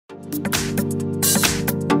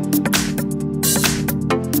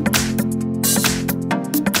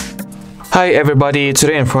Hi everybody,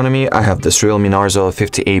 today in front of me I have this Realme Narzo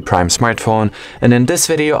 50A Prime smartphone, and in this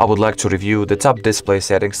video I would like to review the top display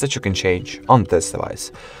settings that you can change on this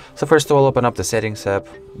device. So first of all, open up the settings app,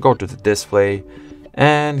 go to the display,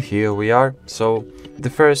 and here we are. So the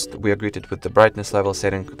first, we are greeted with the brightness level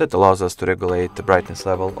setting that allows us to regulate the brightness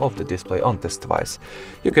level of the display on this device.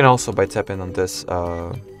 You can also, by tapping on this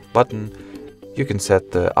button, you can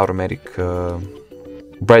set the automatic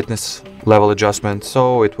brightness level adjustment,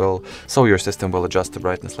 so your system will adjust the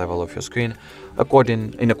brightness level of your screen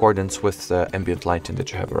in accordance with the ambient lighting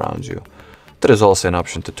that you have around you. There is also an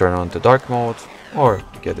option to turn on the dark mode or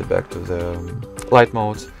get it back to the light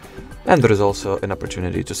mode, and there is also an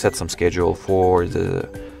opportunity to set some schedule for the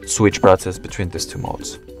switch process between these two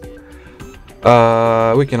modes.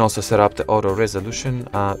 We can also set up the auto resolution,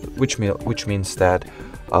 which means that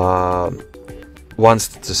once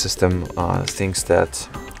the system thinks that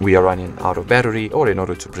we are running out of battery, or in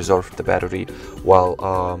order to preserve the battery while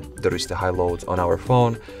there is the high load on our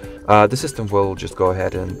phone, the system will just go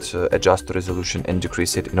ahead and adjust the resolution and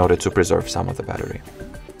decrease it in order to preserve some of the battery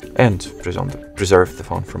and preserve the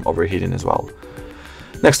phone from overheating as well.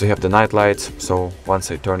 Next we have the night light. So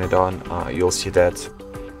once I turn it on, you'll see that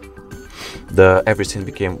everything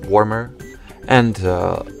became warmer and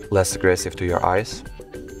less aggressive to your eyes.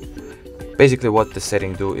 Basically what the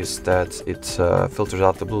setting do is that it filters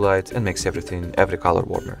out the blue light and makes every color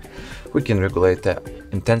warmer. We can regulate the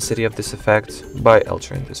intensity of this effect by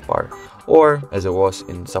altering this bar, or as it was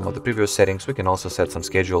in some of the previous settings, we can also set some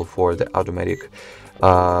schedule for the automatic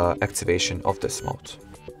activation of this mode.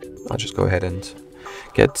 I'll just go ahead and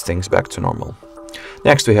get things back to normal.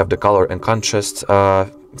 Next we have the color and contrast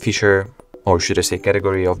feature, or should I say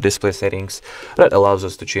category of display settings, that allows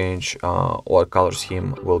us to change what color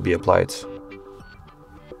scheme will be applied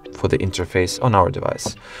for the interface on our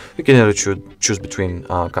device. We can either choose between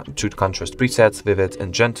two contrast presets, vivid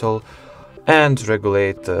and gentle, and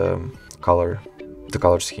regulate the color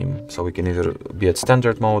scheme. So we can either be at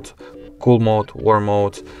standard mode, cool mode, warm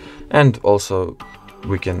mode, and also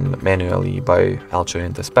we can manually, by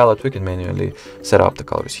altering this palette, we can manually set up the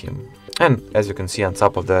color scheme. And as you can see on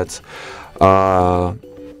top of that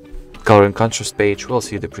color and contrast page, we'll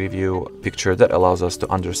see the preview picture that allows us to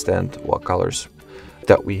understand what colors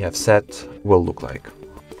that we have set will look like.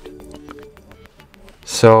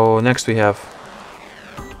 So next we have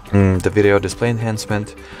the video display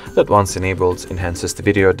enhancement, that once enabled enhances the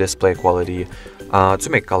video display quality to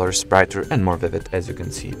make colors brighter and more vivid, as you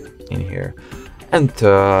can see in here. And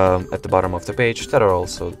at the bottom of the page there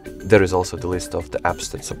is also the list of the apps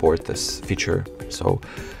that support this feature. So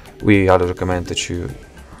we highly recommend that you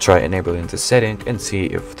try enabling this setting and see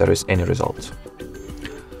if there is any result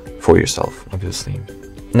for yourself, obviously.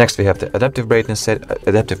 Next we have the adaptive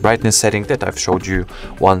brightness setting that I've showed you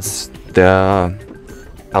once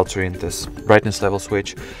altering this brightness level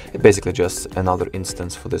switch. It's basically just another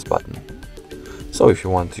instance for this button. So if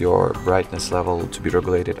you want your brightness level to be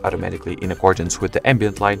regulated automatically in accordance with the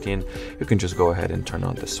ambient lighting, you can just go ahead and turn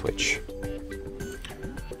on the switch.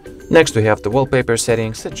 Next we have the wallpaper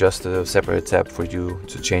settings. It's just a separate tab for you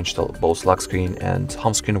to change both lock screen and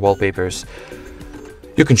home screen wallpapers.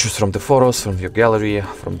 You can choose from the photos, from your gallery,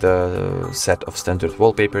 from the set of standard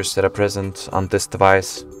wallpapers that are present on this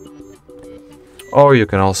device. Or you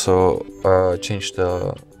can also change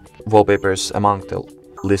the wallpapers among the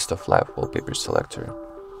list of live wallpaper selector.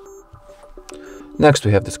 Next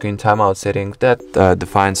we have the screen timeout setting that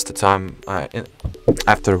defines the time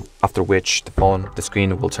after which the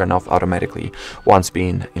screen will turn off automatically once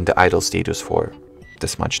being in the idle status for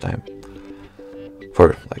this much time,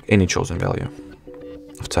 for like any chosen value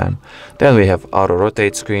of time. Then we have auto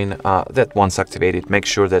rotate screen that once activated makes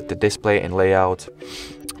sure that the display and layout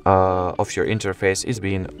of your interface is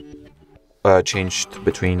being changed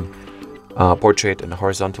between portrait and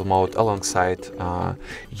horizontal mode alongside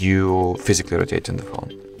you physically rotating the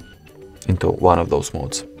phone into one of those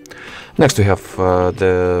modes. Next we have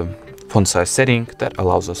the font size setting that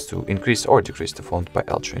allows us to increase or decrease the font by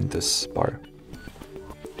altering this bar.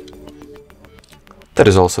 There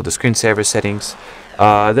is also the screensaver settings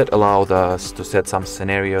that allow us to set some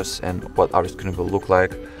scenarios and what our screen will look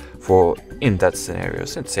like in that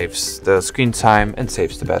scenarios. It saves the screen time and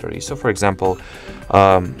saves the battery. So for example,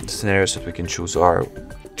 the scenarios that we can choose are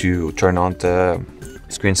to turn on the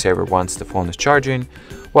screensaver once the phone is charging,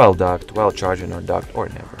 while docked, while charging, or docked, or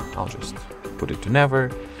never. I'll just put it to never,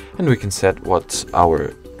 and we can set what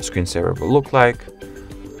our screensaver will look like.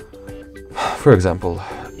 For example,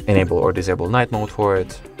 enable or disable night mode for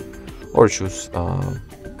it, or choose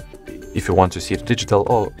if you want to see the digital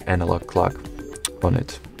or analog clock on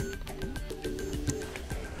it.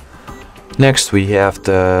 Next we have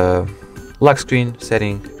the lock screen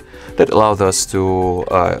setting that allows us to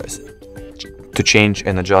change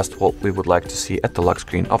and adjust what we would like to see at the lock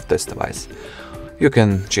screen of this device. You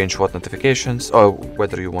can change what notifications, or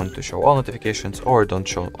whether you want to show all notifications or don't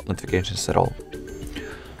show notifications at all.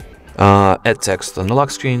 Add text on the lock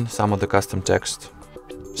screen, some of the custom text,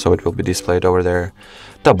 so it will be displayed over there.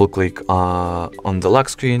 Double click on the lock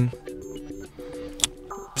screen.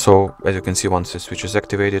 So as you can see, once the switch is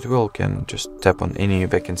activated, we can just tap on any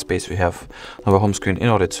vacant space we have on our home screen in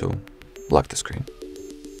order to lock the screen.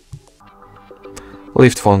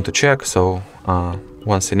 Lift phone to check, so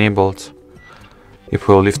once enabled, if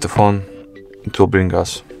we'll lift the phone, it will bring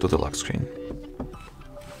us to the lock screen.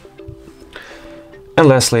 And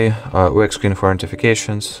lastly, wake screen for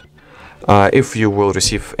notifications. If you will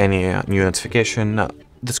receive any new notification,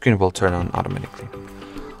 the screen will turn on automatically.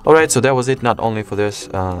 Alright, so that was it, not only for this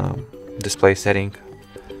display setting,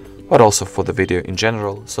 but also for the video in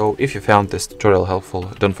general. So if you found this tutorial helpful,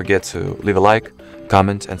 don't forget to leave a like,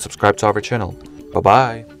 comment and subscribe to our channel. Bye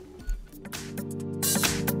bye!